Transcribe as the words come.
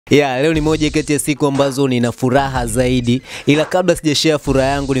Leo ni moja kati ya siku ambazo nina furaha zaidi. Ila kabla sijashare furaha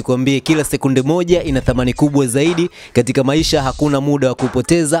yangu nikwambie kila sekunde moja ina thamani kubwa zaidi katika maisha, hakuna muda wa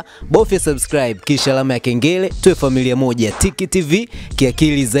kupoteza. Bofya subscribe kisha alama ya kengele, tuwe familia moja. Tiki TV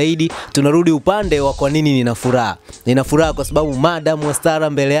kiakili zaidi. Tunarudi upande wa kwa nini nina furaha. Nina furaha kwa sababu Madam Wastara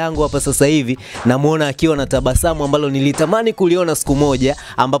mbele yangu hapa sasa hivi namuona akiwa na tabasamu ambalo nilitamani kuliona siku moja,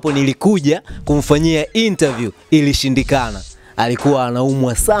 ambapo nilikuja kumfanyia interview ilishindikana. Alikuwa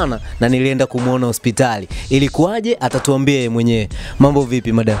anaumwa sana na nilienda kumuona hospitali. Ilikuwaje? Atatuambia yeye mwenyewe. Mambo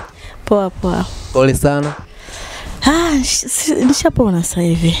vipi madam? Poa poa. Pole sana. Nishapona sasa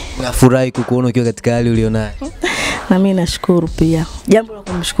hivi. Nafurahi kukuona ukiwa katika hali ulionayo. Na mimi nashukuru pia. Jambo la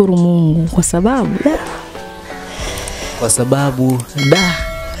kumshukuru Mungu kwa sababu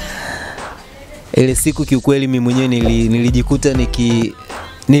ile siku kiukweli mimi mwenyewe nilijikuta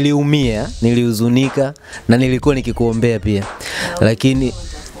niliumia, nilihuzunika na nilikuwa nikikuombea pia. Lakini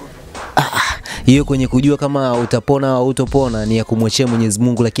hiyo kwenye kujua kama utapona au utopona ni ya kumwachia Mwenyezi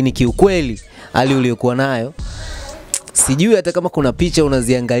Mungu, lakini kiukweli hali uliyokuwa nayo sijui hata kama kuna picha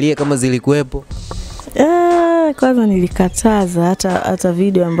unaziangalia kama zilikuwepo. Kwanza nilikataza hata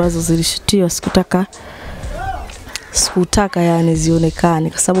video ambazo zilishutiwa sikutaka yani zionekane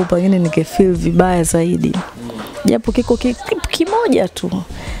kwa sababu pengine ningefeel vibaya zaidi. Japo kiko kimoja tu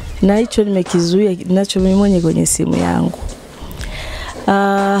na hicho nimekizuia, ninacho mimi mwenyewe kwenye simu yangu.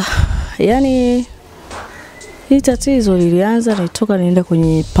 Yani hii tatizo lilianza nitoka nienda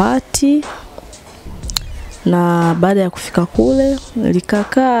kwenye party, na baada ya kufika kule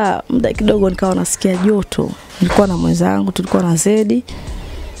nilikakaa muda kidogo nikawa nasikia joto. Nilikuwa na mwenzangu, tulikuwa na Z,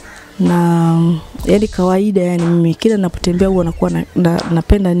 na yani kawaida yani mimi kila ninapotembea huwa nakuwa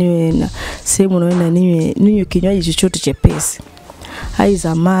napenda niwe na sehemu naenda ninywe kinywaji chochote chepesi.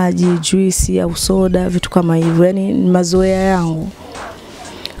 Aiza maji, juisi au soda, vitu kama hivyo, yani mazoea yangu.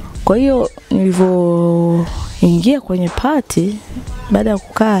 Kwa hiyo nilivyoingia kwenye party, baada ya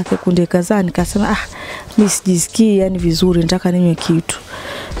kukaa sekunde kadhaa nikasema mimi sijisikii yani vizuri, nataka ninywe kitu.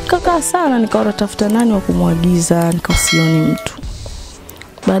 Nikakaa sana, nikaona tafuta nani wa kumwagiza, nikasioni mtu.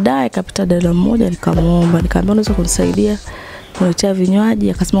 Baadaye kapita dada mmoja, nikamuomba, nikamwambia unaweza kunisaidia kuniletea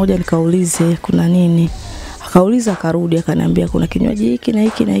vinywaji? Akasema ngoja nikaulize kuna nini. Akauliza, akarudi akaniambia kuna kinywaji hiki na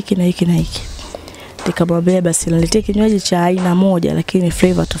hiki na hiki na hiki na hiki. Nikamwambia basi niletee kinywaji cha aina moja lakini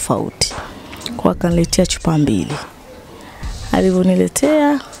flavor tofauti. Kwa akaniletea chupa 2.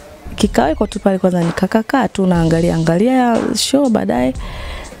 Alivyoniletea kikawekwa tu pale, kwanza nikakaa tu naangalia show. Baadaye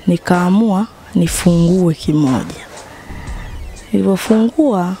nikaamua nifungue kimoja.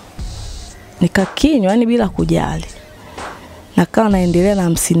 Nilipofungua nikakinywa yani bila kujali. Nakaa naendelea na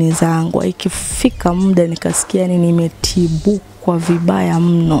 50 zangu. Ikifika muda nikasikia yani nimetibukwa vibaya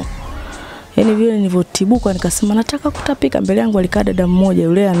mno. Yani vile nilivyotibuka nikasema nataka kutapika. Mbele yangu alikaa dada mmoja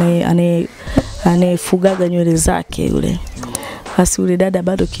yule anayefugaga nywele zake yule. Basi yule dada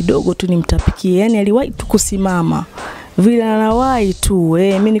bado kidogo tu nimtapikie. Yani aliwahi tu kusimama. Vile anawahi tu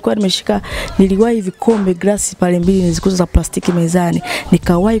mimi nilikuwa niliwahi vikombe glasi pale 2 nilikuza za plastiki mezani,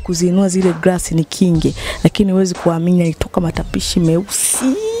 nikawahi kuzinua zile glasi nikinge, lakini huwezi kuamini ilitoka matapishi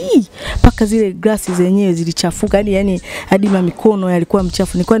meusi paka zile glasi zenyewe zilichafuka yani hadi mikono yalikuwa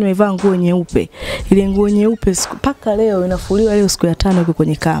mchafu. Nilikuwa nimevaa nguo nyeupe, ile nguo nyeupe paka leo inafuliwa, leo siku ya 5 iko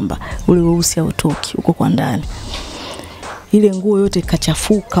kwenye kamba, ule weusi hautoki huko kwa ndani. Ile nguo yote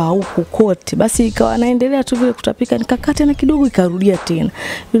ikachafuka huko kote. Basi ikawa naendelea tu vile kutapika, nikakaa tena kidogo ikarudia tena.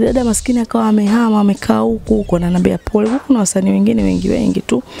 Yule dada maskini akawa amehama, amekaa huko na ananiambia pole, huko na wasanii wengine wengi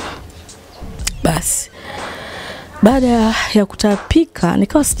tu. Basi baada ya kutapika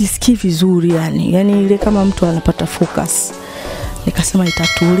nikawa sijisikii vizuri yani ile kama mtu anapata focus. Nikasema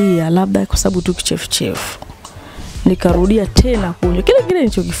itatulia labda kwa sababu tu kichefuchefu. Nikarudia tena kunywa kile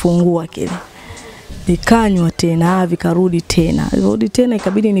nilichokifungua kile. Nikanywa tena, vikarudi tena. Rudi tena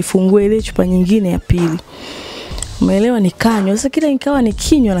ikabidi nifungue ile chupa nyingine ya pili. Umeelewa? Nikanywa. Sasa kila nikawa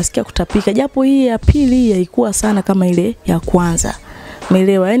nikinywa nasikia kutapika. Japo hii ya pili haikuwa sana kama ile ya kwanza.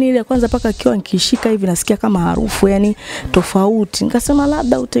 Umeelewa? Yani ile ya kwanza paka kiwa nikishika hivi nasikia kama harufu yani tofauti. Nikasema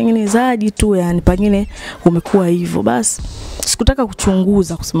labda utengenezaji tu yani pengine umekuwa hivyo. Basi sikutaka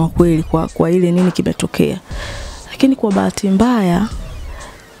kuchunguza kusema kweli kwa ile nini kimetokea. Lakini kwa bahati mbaya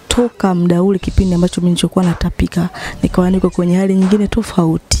toka muda ule kipindi ambacho mimi nilichokuwa natapika nikawa niko kwenye hali nyingine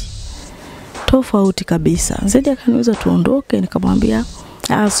tofauti kabisa. Zaidi akaniuliza tuondoke, nikamwambia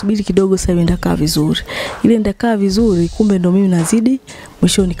subiri kidogo, sasa hivi ndakaa vizuri. Ile ndakaa vizuri kumbe ndo mimi nazidi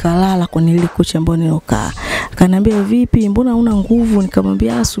mwisho nikalala kwa ile kocha ambayo nilokaa. Akaniambia vipi, mbona huna nguvu?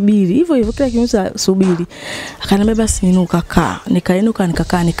 Nikamwambia subiri. Hivyo kila kimuza subiri. Akaniambia basi inuka kaa. Nikainuka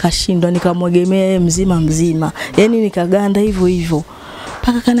nikakaa, nikashindwa, nikamwegemea yeye mzima. Yani nikaganda hivyo.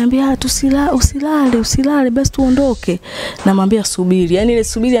 Paka kaniambia usilale basi tuondoke. Namwambia subiri. Yaani ile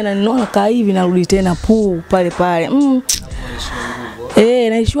subiri ananiona kaa hivi narudi tena pale.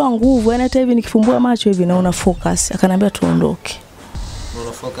 Naishiwa nguvu. Yaani hata hivi nikifumbua macho hivi naona focus. Akaniambia tuondoke.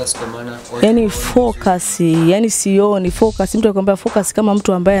 Unaona focus kwa maana yani focus, yani sioni focus. Mtu anakuambia focus kama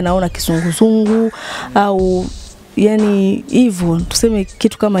mtu ambaye anaona kizunguzungu au yani hivyo, tuseme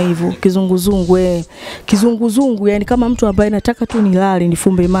kitu kama hivyo, kizunguzungu yani kama mtu ambaye nataka tu nilale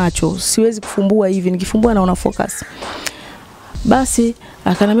nifumbe macho, siwezi kufumbua hivi, nikifumbua naona focus. Basi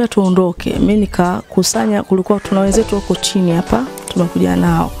akaniambia tuondoke. Mimi nikakusanya, kulikuwa tuna wenzetu wako chini hapa tumekuja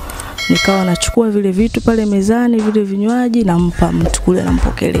nao. Nikawa nachukua vile vitu pale mezani, vile vinywaji nampa mtu kule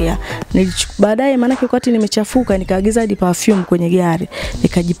nampokelea. Baadaye maana wakati nimechafuka nikaagiza hadi perfume kwenye gari,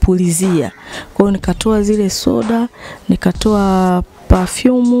 nikajipulizia. Kwa hiyo nikatoa zile soda, nikatoa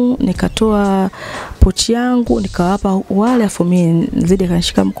perfume, nikatoa pochi yangu, nikawapa wale, afu mimi zidi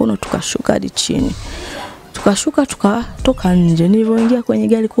kanishika mkono tukashuka hadi chini. Tukashuka tukatoka nje. Nilipoingia kwenye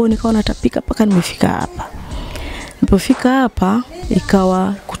gari kwao nikawa natapika mpaka nimefika hapa. Nilipofika hapa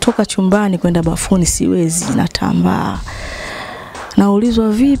ikawa kutoka chumbani kwenda bafuni siwezi, natambaa. Naulizwa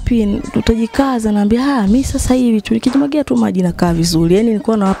vipi tutajikaza, naambia mimi sasa hivi tulikijimwagia tu maji nakaa vizuri. Yani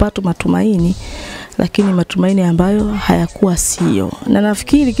nilikuwa nawapata matumaini, lakini matumaini ambayo hayakuwa sio. Na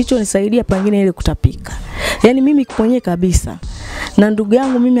nafikiri kilichonisaidia pengine ile kutapika. Yani mimi mwenyewe kabisa. Na ndugu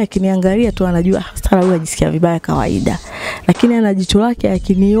yangu mimi akiniangalia tu anajua Wastara huyu ajisikia vibaya kawaida. Lakini ana jicho lake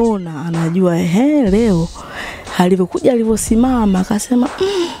akiniona anajua leo alivyokuja alivyosimama akasema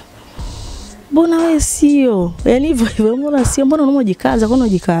mbona wewe sio? Yani hivyo mbona sio? Mbona unamojikaza? Kwa nini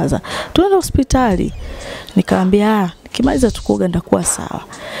unajikaza? Tuende hospitali. Nikaambia nikimaliza tukoga ndakuwa sawa.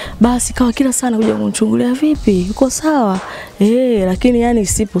 Basi kawa kila sana kuja kumchungulia vipi? Uko sawa? Lakini yani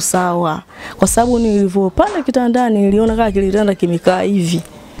sipo sawa. Kwa sababu nilipopanda kitandani niliona kama kilitanda kimekaa hivi.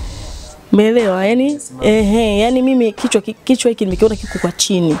 Umeelewa? Yani yani mimi kichwa hiki nimekiona kiko kwa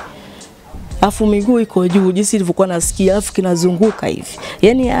chini. Afu miguu iko juu jinsi ilivyokuwa nasikia, afu kinazunguka hivi.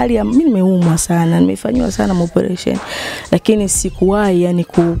 Yani Alia mimi nimeumwa sana, nimefanywa sana operation. Lakini sikuwahi yani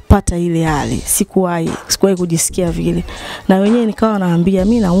kupata ile hali. Sikuwahi kujisikia vile. Na wenyewe nikawa naambia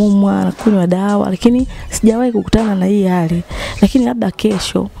mimi naumwa, nakunywa dawa, lakini sijawahi kukutana na hii hali. Lakini labda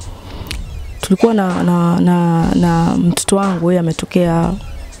kesho tulikuwa na mtoto wangu yeye ametokea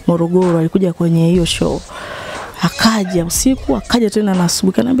Morogoro, alikuja kwenye hiyo show. Akaja usiku, akaja tena na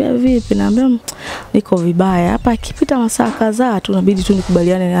asubuhi, kaniambia vipi? Naambia niko vibaya. Hapa ikipita masaa kadhaa tunabidi tu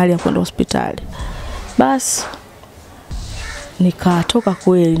nikubaliane na hali ya kwenda hospitali. Basi nikatoka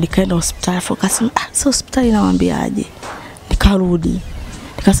kweli nikaenda hospitali. Akasema sasa hospitali nawaambiaje? Nikarudi.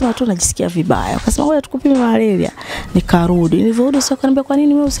 Nikasema tu najisikia vibaya. Akasema wewe tukupime malaria. Nikarudi. Nilivyorudi sasa akaniambia kwa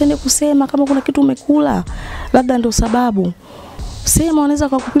nini wewe usiende kusema kama kuna kitu umekula? Labda ndio sababu. Sema wanaweza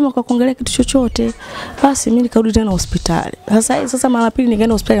kukupima kwa kuangalia kitu chochote. Basi mimi nikarudi tena hospitali. Sasa mara pili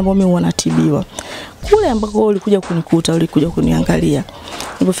nikaenda hospitali ambapo mimi wanatibiwa. Kule ambako ulikuja kunikuta, ulikuja kuniangalia.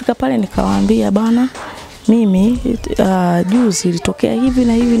 Nilipofika pale nikawaambia bana mimi juzi ilitokea hivi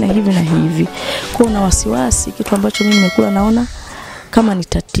na hivi na hivi na hivi. Kwa na wasiwasi kitu ambacho mimi nimekula naona kama ni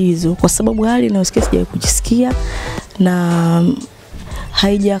tatizo, kwa sababu hali ninayosikia sijawahi kujisikia na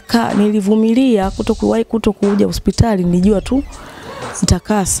haijakaa. Nilivumilia kutokuja hospitali, nilijua tu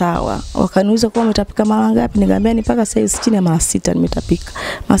nitakaa sawa. Wakaniuliza kwa umetapika mara ngapi? Nikamwambia ni mpaka sasa chini ya mara 6 nimetapika.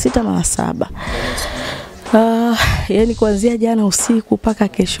 Mara 6 mara 7. Yani kuanzia jana usiku mpaka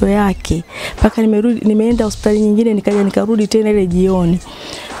kesho yake. Mpaka nimeenda hospitali nyingine nikarudi tena ile jioni.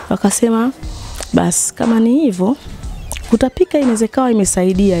 Wakasema basi kama ni hivyo kutapika inawezekana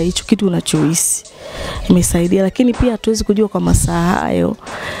imesaidia hicho kitu unachohisi. Imesaidia, lakini pia hatuwezi kujua kwa masaa hayo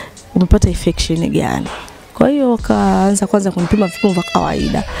umepata infection gani. Kwa hiyo wakaanza kwanza kunipima vipimo vya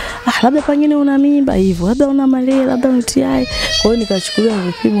kawaida. Labda pengine una mimba hivyo, labda una malaria, labda una TI. Kwa hiyo nikachukulia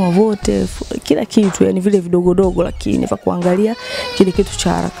vipimo vyote, kila kitu, yani vile vidogodogo, lakini vya kuangalia kile kitu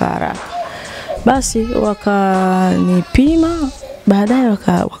cha haraka. Basi wakanipima, baadaye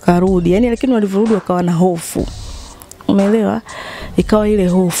wakarudi. Yani lakini walivyorudi wakawa na hofu. Umeelewa? Ikawa ile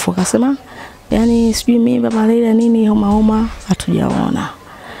hofu. Akasema yani sijui mimba, malaria nini, homa hatujaona.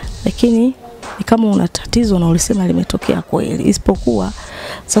 Lakini kama una tatizo na ulisema limetokea kweli. Isipokuwa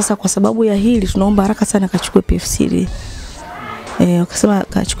sasa kwa sababu ya hili tunaomba haraka sana kachukue PF3. Wakasema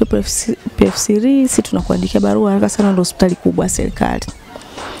kachukue PF3, si tunakuandikia barua haraka sana ndio hospitali kubwa ya serikali.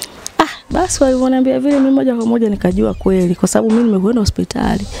 Basi walivyoniambia vile mimi moja kwa moja nikajua kweli, kwa sababu mimi nimekwenda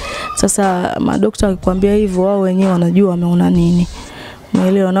hospitali. Sasa madaktari wakikwambia hivyo wao wenyewe wanajua wameona nini.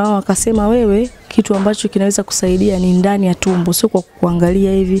 Umeelewa? Nao akasema wewe kitu ambacho kinaweza kusaidia ni ndani ya tumbo, sio kwa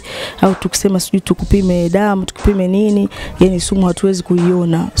kuangalia hivi au tukisema sijui tukupime damu, tukupime nini, yani sumu hatuwezi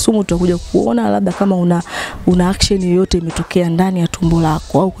kuiona. Sumu tutakuja kuona labda kama una action yoyote imetokea ndani ya tumbo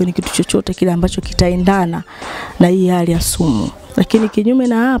lako au kwenye kitu chochote kile ambacho kitaendana na hii hali ya sumu. Lakini kinyume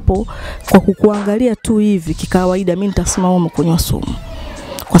na hapo, kwa kukuangalia tu hivi kikawaida, mimi nitasema wewe umekunywa sumu.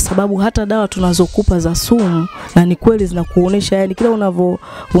 Kwa sababu hata dawa tunazokupa za sumu na ni kweli zinakuonesha, yani kila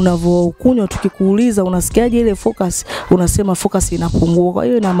unavokunywa tukikuuliza unasikiaje ile focus, unasema focus inapungua. Kwa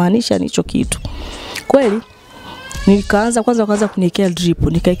hiyo inamaanisha ni hicho kitu. Kweli nikaanza kwanza kuniwekea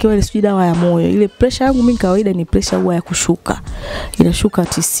drip, nikaekewa ile sijui dawa ya moyo. Ile pressure yangu mimi kawaida ni pressure huwa ya kushuka. Inashuka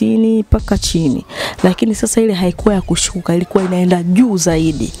 90 mpaka chini. Lakini sasa ile haikuwa ya kushuka, ilikuwa inaenda juu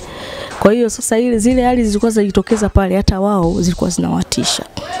zaidi. Kwa hiyo sasa zile hali zilikuwa zinajitokeza pale, hata wao zilikuwa zinawatisha.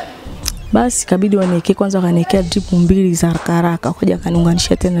 Basi kabidi waniwekee kwanza, wakaniwekea drip 2 za haraka, kuja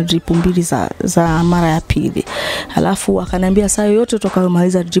kaniunganisha tena drip 2 za mara ya pili. Halafu akaniambia saa yote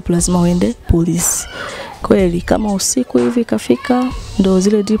utakayomaliza drip lazima uende polisi. Kweli kama usiku hivi kafika, ndo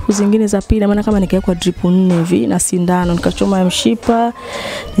zile drip zingine za pili, maana kama nikawekwa drip 4 hivi na sindano, nikachoma ya mshipa,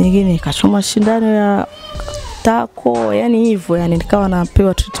 nyingine nikachoma sindano ya tako, yani hivyo, yani nikawa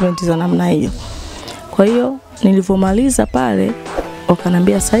napewa treatment za namna hiyo. Kwa hiyo nilivomaliza pale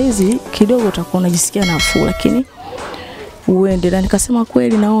wakanambia saizi kidogo utakuwa unajisikia nafuu, lakini uende. Na nikasema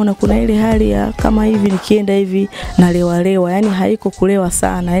kweli naona kuna ile hali ya kama hivi nikienda hivi nalewa, yani haiko kulewa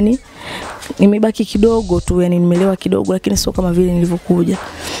sana, yani nimebaki kidogo tu, yani nimelewa kidogo, lakini sio kama vile nilivyokuja.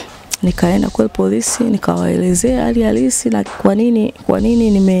 Nikaenda kwa polisi, nikawaelezea hali halisi na kwa nini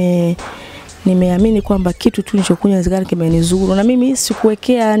nimeamini kwamba kitu tu nilichokunywa inawezekana kimenizuru, na mimi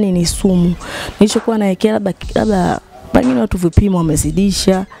sikuwekea yani ni sumu. Nilichokuwa naekea labda pengine watu vipimo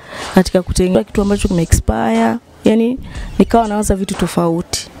wamezidisha katika kutengeneza kitu ambacho kimeexpire, yani nikawa nawaza vitu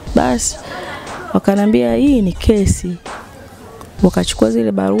tofauti. Basi wakanambia hii ni kesi. Wakachukua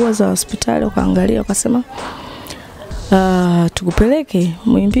zile barua za hospitali, wakaangalia, wakasema tukupeleke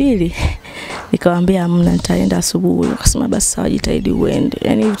Muhimbili. Nikamwambia hamna, nitaenda asubuhi. Wakasema basi sawa, jitahidi uende.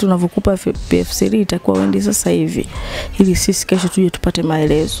 Yani hivi tunavyokupa PF3 itakuwa uende sasa hivi, ili sisi kesho tuje tupate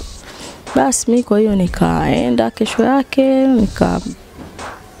maelezo. Basi mimi kwa hiyo nikaenda kesho yake,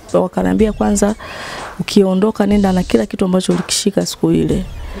 wakanambia kwanza ukiondoka nenda na kila kitu ambacho ulikishika siku ile.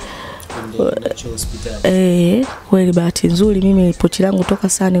 Kweli bahati nzuri mimi pochi langu toka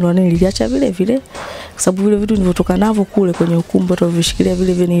sana niliacha vile vile, kwa sababu vile vitu nilivyotoka navyo kule kwenye ukumbi tulivishikilia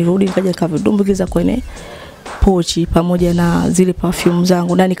vile vile, nirudi nikaja nikavidumbukiza kwenye pochi pamoja na zile perfume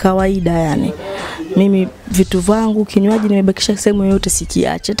zangu. Na ni kawaida yani mimi vitu vangu, kinywaji nimebakisha sehemu yote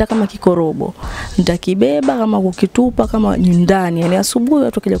sikiache, hata kama kikorobo nitakibeba, kama kukitupa, kama ndani, yani asubuhi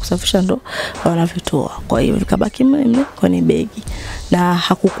watu wakija kusafisha ndo wanavitoa. Kwa hiyo vikabaki mle kwenye begi, na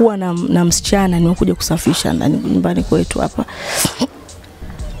hakukuwa na msichana nimekuja kusafisha ndani nyumbani kwetu hapa.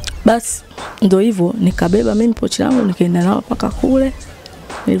 Basi ndo hivyo nikabeba mimi pochi langu nikaenda nao mpaka kule.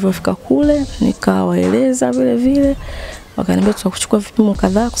 Nilipofika kule nikawaeleza vile vile, wakaniambia tutakuchukua vipimo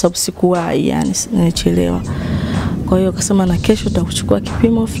kadhaa kwa sababu sikuwahi, yani nimechelewa. Kwa hiyo akasema na kesho tutakuchukua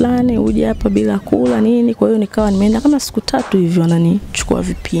kipimo fulani uje hapa bila kula nini. Kwa hiyo nikawa nimeenda kama siku 3 hivi wananichukua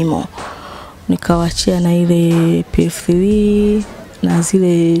vipimo. Nikawaachia na ile PF3 na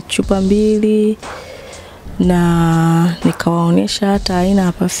zile chupa 2, na nikawaonesha hata aina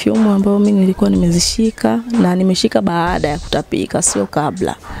ya perfume ambayo mimi nilikuwa nimezishika, na nimeshika baada ya kutapika, sio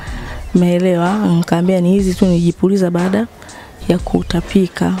kabla. Umeelewa? Nikamwambia ni hizi tu nijipuliza baada ya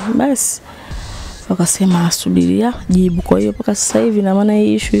kutapika. Basi wakasema asubiria jibu. Kwa hiyo mpaka sasa hivi na maana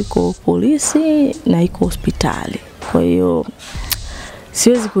hii issue iko polisi na iko hospitali. Kwa hiyo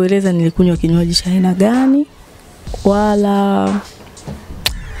siwezi kueleza nilikunywa kinywaji cha aina gani wala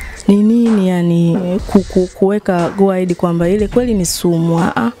ni nini, yani kuweka guide kwamba ile kweli ni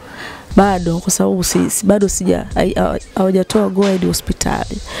sumu. Bado, kwa sababu bado hawajatoa guide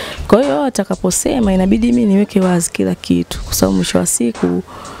hospitali. Kwa hiyo atakaposema inabidi mimi niweke wazi kila kitu, kwa sababu mwisho wa siku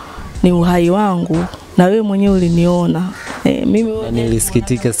ni uhai wangu, na wewe mwenyewe uliniona. Mimi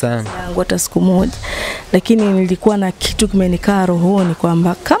nilisikitika sana hata siku moja, lakini nilikuwa na kitu kimenikaa rohoni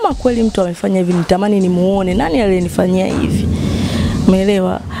kwamba kama kweli mtu amefanya hivi nitamani nimuone nani aliyenifanyia hivi.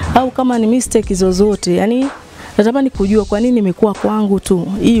 Umeelewa? Au kama ni mistake zozote, yani natamani kujua kwa nini imekuwa kwangu tu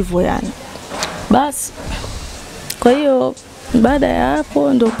hivyo yani. Basi kwa hiyo baada ya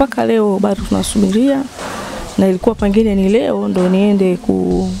hapo ndo mpaka leo bado tunasubiria, na ilikuwa pengine ni leo ndo niende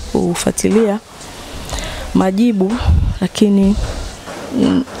kufuatilia majibu, lakini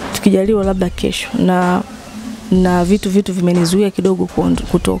tukijaliwa labda kesho, na vitu vimenizuia kidogo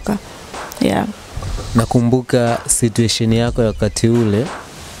kutoka. Yeah. Nakumbuka situation yako ya wakati ule,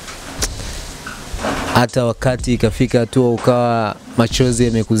 hata wakati ikafika hatua ukawa machozi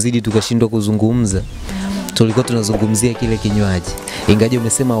yamekuzidi tukashindwa kuzungumza. Tulikuwa tunazungumzia kile kinywaji. Ingaje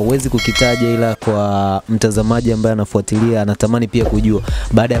umesema huwezi kukitaja, ila kwa mtazamaji ambaye anafuatilia anatamani pia kujua,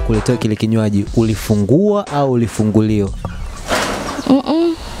 baada ya kuletewa kile kinywaji ulifungua au ulifunguliwa?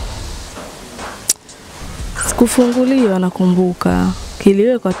 Sikufunguliwa, nakumbuka.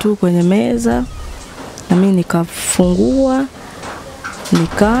 Kiliwekwa tu kwenye meza na mimi nikafungua,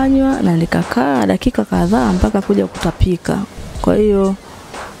 nikanywa na nikakaa dakika kadhaa mpaka kuja kutapika. Kwa hiyo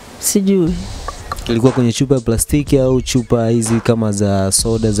sijui. Ilikuwa kwenye chupa ya plastiki au chupa hizi kama za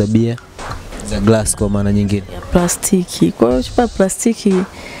soda za bia, za glass kwa maana nyingine? Ya plastiki. Kwa hiyo chupa ya plastiki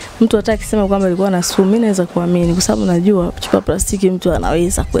mtu hata akisema kwamba ilikuwa na sumu, mimi naweza kuamini kwa sababu najua chupa ya plastiki mtu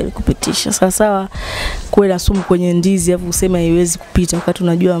anaweza kweli kupitisha. Sawa kweli sumu kwenye ndizi afu useme haiwezi kupita, wakati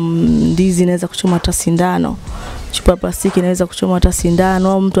unajua ndizi inaweza kuchoma hata sindano. Chupa ya plastiki inaweza kuchoma hata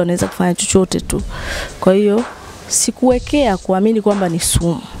sindano, au mtu anaweza kufanya chochote tu. Kwa hiyo sikuwekea kuamini kwamba ni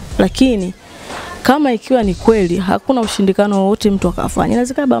sumu. Lakini kama ikiwa ni kweli, hakuna ushindikano wote mtu akafanya.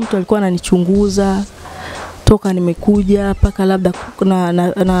 Inawezekana mtu alikuwa ananichunguza toka nimekuja paka labda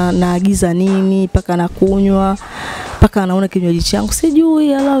naagiza nini paka nakunywa paka anaona kinywaji changu,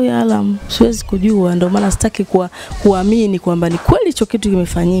 sijui, Allahu yaalam, siwezi kujua. Ndio maana sitaki kuamini kwamba ni kweli hicho kitu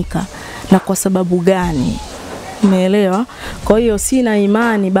kimefanyika na kwa sababu gani, umeelewa? Kwa hiyo sina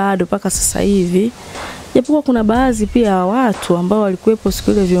imani bado paka sasa hivi, japokuwa kuna baadhi pia watu ambao walikuwepo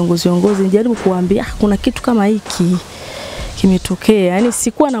siku ile, viongozi nijaribu kuambia kuna kitu kama hiki kimetokea. Yani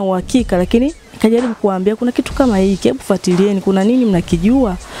sikuwa na uhakika, lakini nikajaribu kuambia kuna kitu kama hiki, hebu fuatilieni, kuna nini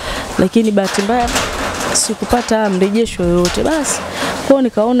mnakijua. Lakini bahati mbaya sikupata mrejesho yoyote. Basi kwa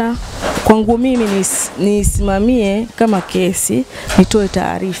nikaona kwangu mimi nisimamie kama kesi, nitoe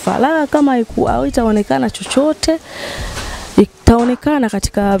taarifa. La kama haitaonekana chochote, itaonekana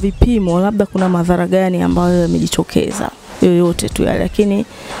katika vipimo labda kuna madhara gani ambayo yamejitokeza yoyote tu yale, lakini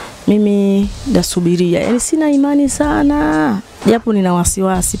mimi ndasubiria. Yani sina imani sana, japo nina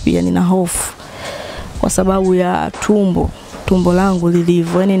wasiwasi pia, nina hofu kwa sababu ya tumbo langu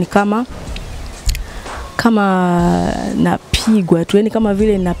lilivyo. Yani ni kama napigwa tu, yani kama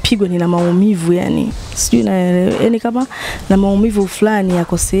vile napigwa, nina maumivu, yani sijui yani kama na maumivu fulani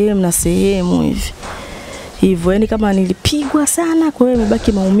yako sehemu na sehemu hivi. Hivyo yani kama nilipigwa sana, kwa hiyo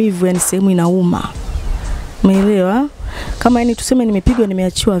imebaki maumivu, yani sehemu inauma. Umeelewa? Kama yani tuseme nimepigwa,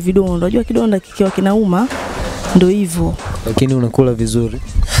 nimeachiwa vidonda. Unajua kidonda kikiwa kinauma ndio hivyo. Lakini unakula vizuri?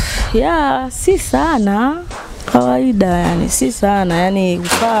 Ya, si sana. Kawaida yani, si sana. Yani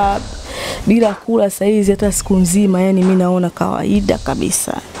kukaa bila kula saizi hata siku nzima, yani mimi naona kawaida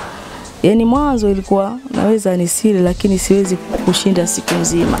kabisa. Yani mwanzo ilikuwa naweza nisile, lakini siwezi kushinda siku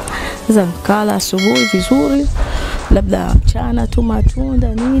nzima. Sasa nikala asubuhi vizuri, labda mchana tu matunda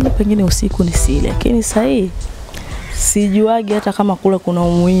nini, pengine usiku nisile. Lakini sasa hii sijuagi hata kama kula kuna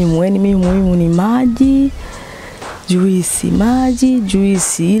umuhimu. Yani mimi muhimu ni maji,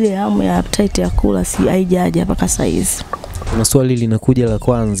 juisi, ile hamu ya appetite ya kula si haijaja mpaka sasa hizi. Kuna swali linakuja la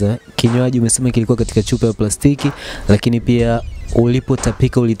kwanza, kinywaji umesema kilikuwa katika chupa ya plastiki, lakini pia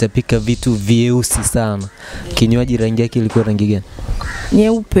ulipotapika ulitapika vitu vyeusi sana. Kinywaji rangi yake ilikuwa rangi gani?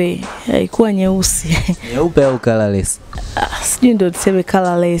 Nyeupe, haikuwa nyeusi. Nyeupe au colorless? Sijui ndio tuseme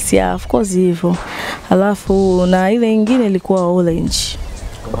colorless, yeah, of course hivyo. Alafu na ile nyingine ilikuwa orange.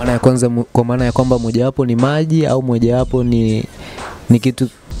 Kwa maana ya kwamba moja wapo ni maji au moja wapo ni kitu.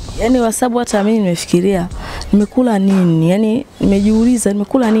 Yani wasabu hata mimi nimefikiria nimekula nini, yani nimejiuliza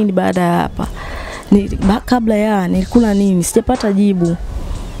nimekula nini baada ya hapa. Kabla ya nilikula nini, sijapata jibu.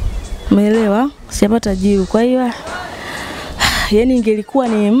 Umeelewa? Sijapata jibu. Kwa hiyo yani ingelikuwa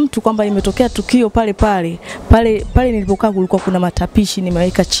ni mtu kwamba imetokea tukio pale nilipokaa kulikuwa kuna matapishi,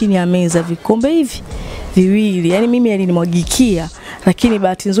 nimeweka chini ya meza vikombe hivi viwili. Yani mimi alinimwagikia, lakini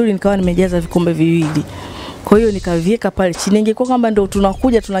bahati nzuri nikawa nimejaza vikombe viwili. Kwa hiyo nikaviweka pale chini. Ingekuwa kwamba ndio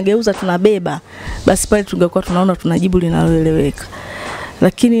tunakuja tunageuza tunabeba, basi pale tungekuwa tunaona tunajibu linaloeleweka.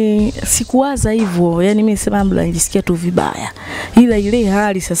 Lakini sikuwaza hivyo, yani mimi sema mbona nilisikia tu vibaya. Ila ile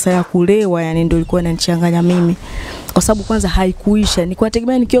hali sasa ya kulewa, yani ndio ilikuwa inanichanganya mimi. Kwa sababu kwanza haikuisha. Nilikuwa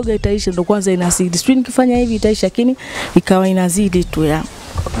tegemea nikioga itaisha, ndio kwanza inazidi. Sijui nikifanya hivi itaisha, lakini ikawa inazidi tu ya.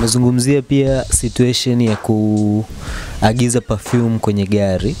 Umezungumzia pia situation ya kuagiza perfume kwenye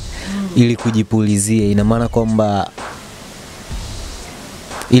gari ili kujipulizia. Ina maana kwamba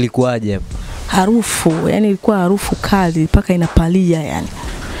ilikuwaje? Harufu, yani ilikuwa harufu kali mpaka inapalia yani.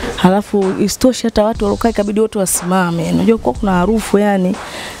 Halafu isitoshe hata watu walokaa ikabidi wote wasimame. Unajua kwa kuna harufu yani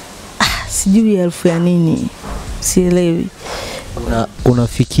sijui harufu ya nini, sielewi.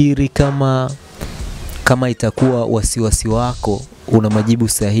 Unafikiri kama kama itakuwa wasiwasi wako una majibu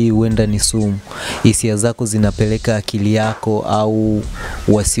sahihi, huenda ni sumu. Hisia zako zinapeleka akili yako au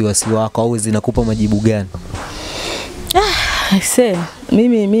wasiwasi wako, au zinakupa majibu gani?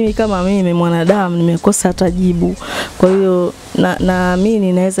 Mimi kama mimi mwanadamu nimekosa hata jibu. Kwa hiyo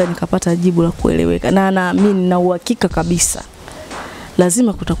naamini naweza nikapata jibu la kueleweka. Na naamini na uhakika kabisa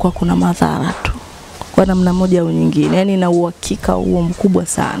lazima kutakuwa kuna madhara tu kwa namna moja au nyingine. Yaani na uhakika huo mkubwa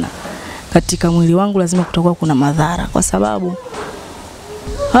sana. Katika mwili wangu lazima kutakuwa kuna madhara, kwa sababu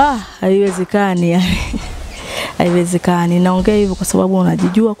haiwezekani yani. Haiwezekani. Naongea hivyo kwa sababu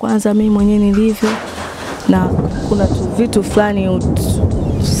unajijua kwanza mimi mwenyewe nilivyo, na kuna vitu fulani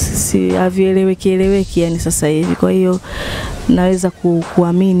si havieleweki yani sasa hivi. Kwa hiyo naweza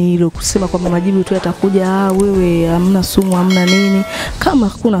kuamini hilo, kusema kwamba majibu tu yatakuja wewe hamna sumu hamna nini. Kama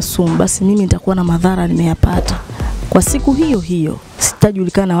hakuna sumu basi mimi nitakuwa na madhara nimeyapata kwa siku hiyo hiyo.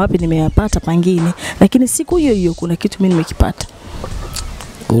 Sitajulikana wapi nimeyapata pangine, lakini siku hiyo hiyo kuna kitu mimi nimekipata.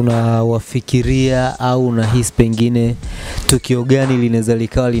 Unawafikiria au unahisi pengine tukio gani linaweza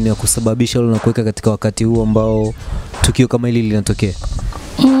likawa linakusababisha au linakuweka katika wakati huu ambao tukio kama hili linatokea?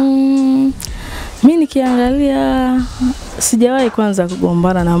 Mimi nikiangalia sijawahi kwanza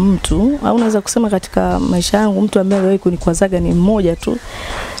kugombana na mtu, au naweza kusema katika maisha yangu mtu ambaye aliwahi kunikwazaga ni mmoja tu,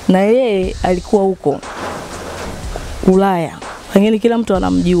 na yeye alikuwa huko Ulaya. Pengine kila mtu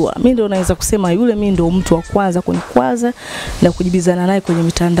anamjua. Mimi ndio naweza kusema yule mimi ndio mtu wa kwanza kunikwaza na kujibizana naye kwenye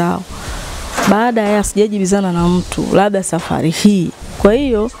mitandao. Baada ya sijajibizana na mtu labda safari hii. Kwa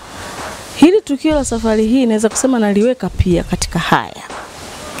hiyo hili tukio la safari hii naweza kusema naliweka pia katika haya.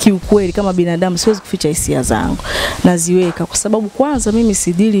 Kiukweli kama binadamu siwezi kuficha hisia zangu. Naziweka kwa sababu kwanza mimi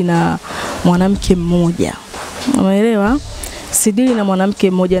sidili na mwanamke mmoja. Umeelewa? Sidili na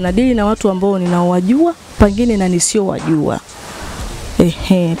mwanamke mmoja, na dili na watu ambao ninaowajua, pengine na nisiowajua.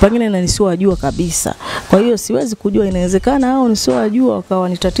 Pengine na nisiowajua kabisa. Kwa hiyo siwezi kujua, inawezekana hao nisiowajua wakawa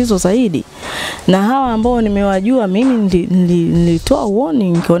ni tatizo zaidi. Na hawa ambao nimewajua mimi nilitoa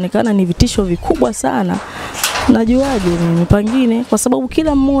warning, ikaonekana ni vitisho vikubwa sana. Najuaje mimi pengine kwa sababu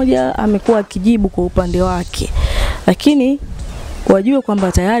kila mmoja amekuwa akijibu kwa upande wake. Lakini wajue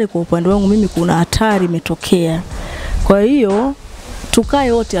kwamba tayari kwa upande wangu mimi kuna hatari imetokea. Kwa hiyo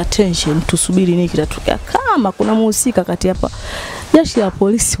tukae wote attention, tusubiri nini kitatokea. Kama kuna mhusika kati hapa, jeshi la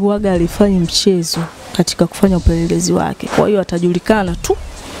polisi huaga alifanya mchezo katika kufanya upelelezi wake. Kwa hiyo atajulikana tu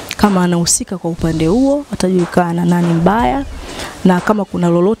kama anahusika kwa upande huo, atajulikana nani mbaya, na kama kuna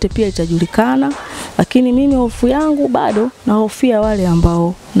lolote pia itajulikana. Lakini mimi hofu yangu bado na hofia wale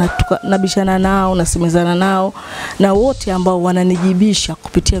ambao nabishana nao, nasemezana nao, na wote ambao wananijibisha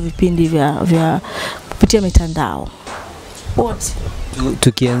kupitia vipindi vya kupitia mitandao. Wote.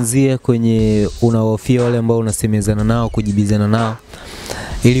 Tukianzia kwenye unahofia wale ambao unasemezana nao, kujibizana nao.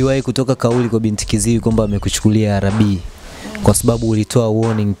 Iliwahi kutoka kauli kwa Binti Kiziwi kwamba amekuchukulia arabi kwa sababu ulitoa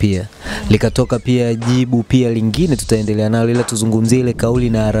warning pia. Likatoka pia jibu pia lingine, tutaendelea nalo, ila tuzungumzie ile kauli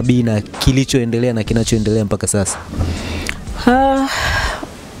na arabi na kilichoendelea na kinachoendelea mpaka sasa.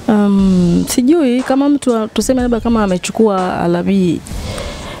 Sijui kama mtu tuseme labda kama amechukua arabi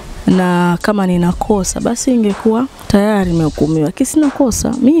na kama ninakosa basi ingekuwa tayari nimehukumiwa. Sina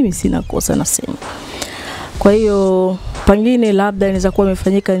kosa, mimi sina kosa nasema. Kwa hiyo pengine labda inaweza kuwa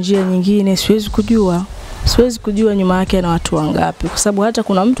imefanyika njia nyingine, siwezi kujua. Siwezi kujua nyuma yake na watu wangapi, kwa sababu hata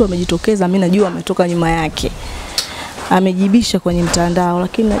kuna mtu amejitokeza mimi najua ametoka nyuma yake. Amejibisha kwenye mtandao,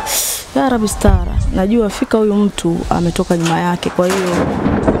 lakini ya Rabbi Wastara, najua fika huyu mtu ametoka nyuma yake. Kwa hiyo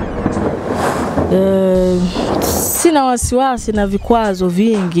sina wasiwasi na vikwazo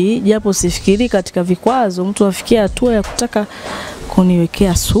vingi, japo sifikiri katika vikwazo mtu afikia hatua ya kutaka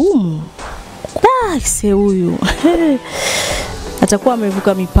kuniwekea sumu. Huyu atakuwa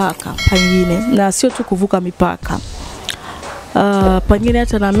amevuka mipaka pengine, na sio tu kuvuka mipaka. Pengine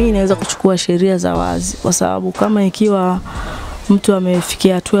hata na mimi naweza kuchukua sheria za wazi, kwa sababu kama ikiwa mtu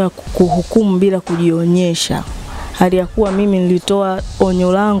amefikia hatua ya kuhukumu bila kujionyesha, hali ya kuwa mimi nilitoa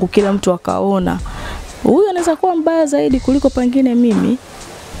onyo langu kila mtu akaona, huyu anaweza kuwa mbaya zaidi kuliko pengine mimi.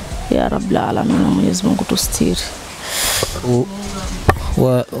 Ya Rabbil Alamin, Mwenyezi Mungu tustiri.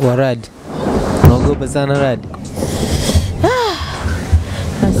 Waradi, unaogopa sana Radi?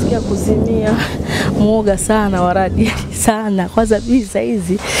 Nasikia kuzimia, muoga sana Waradi sana. Kwanza mimi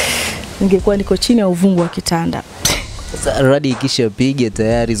saizi ningekuwa niko chini ya uvungu wa kitanda. Sasa Radi ikishapiga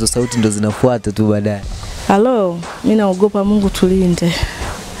tayari hizo sauti ndo zinafuata tu baadaye. Halo, mimi naogopa, Mungu tulinde.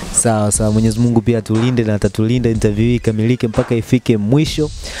 Sawa sawa, Mwenyezi Mungu pia tulinde na atatulinda interview hii kamilike mpaka ifike mwisho.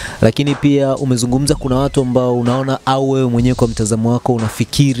 Lakini pia umezungumza kuna watu ambao unaona au wewe mwenyewe kwa mtazamo wako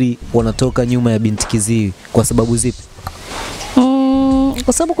unafikiri wanatoka nyuma ya Binti Kiziwi kwa sababu zipi?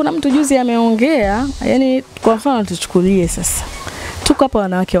 Kwa sababu kuna mtu juzi ameongea, yani kwa mfano tuchukulie sasa. Tuko hapa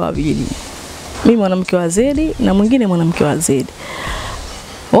wanawake wawili. Mimi mwanamke wa Z na mwingine mwanamke wa Z.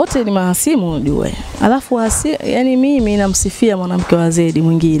 Wote ni mahasimu unajue. Alafu yani mimi namsifia mwanamke wa Z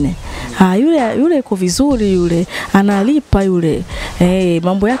mwingine. Yule yuko vizuri yule, analipa yule.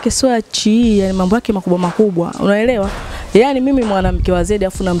 Mambo yake sio ya chii, yani mambo yake makubwa makubwa. Unaelewa? Yani mimi mwanamke wa Z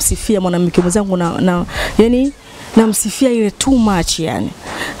afu namsifia mwanamke mwenzangu yani namsifia ile too much yani.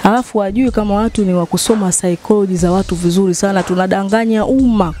 Alafu wajui kama watu ni wa kusoma psychology za watu vizuri sana, tunadanganya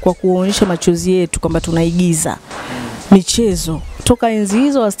umma kwa kuonyesha machozi yetu kwamba tunaigiza michezo. Toka enzi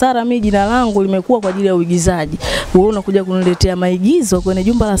hizo Wastara, mimi jina langu limekuwa kwa ajili ya uigizaji. Wewe unakuja kuniletea maigizo kwenye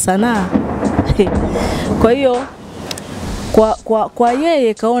jumba la sanaa. Kwa hiyo kwa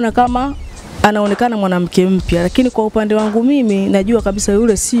yeye kaona kama anaonekana mwanamke mpya, lakini kwa upande wangu mimi najua kabisa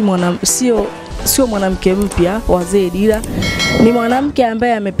yule sio mwanamke mpya wa Z, ila ni mwanamke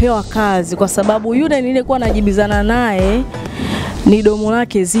ambaye amepewa kazi, kwa sababu yule nilikuwa najibizana naye ni domo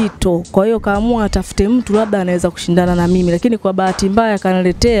lake zito. Kwa hiyo kaamua atafute mtu labda anaweza kushindana na mimi, lakini kwa bahati mbaya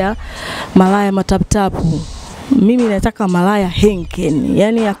kaniletea malaya mataptapu. Mimi nataka malaya henken.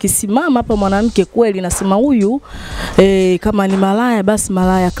 Yani akisimama hapa mwanamke kweli nasema huyu kama ni malaya basi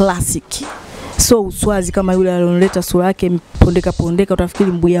malaya classic. So uswazi kama yule alionileta sura yake pondeka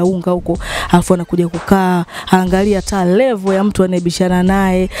utafikiri mbuya unga huko, alafu anakuja kukaa, angalia ta level ya mtu anayebishana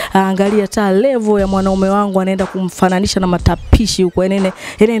naye, angalia ta level ya mwanaume wangu anaenda kumfananisha na matapishi huko,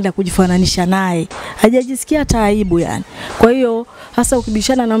 anaenda kujifananisha naye. Hajajisikia aibu yani. Kwa hiyo hasa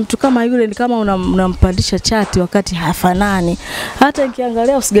ukibishana na mtu kama yule ni kama unampandisha chati wakati hafanani. Hata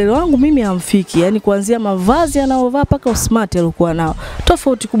nikiangalia usigari wangu mimi hamfiki, yani kuanzia mavazi anaovaa paka usmart alikuwa nao.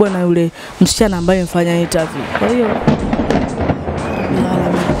 Tofauti kubwa na yule msichana ambaye mfanya interview. Kwa hiyo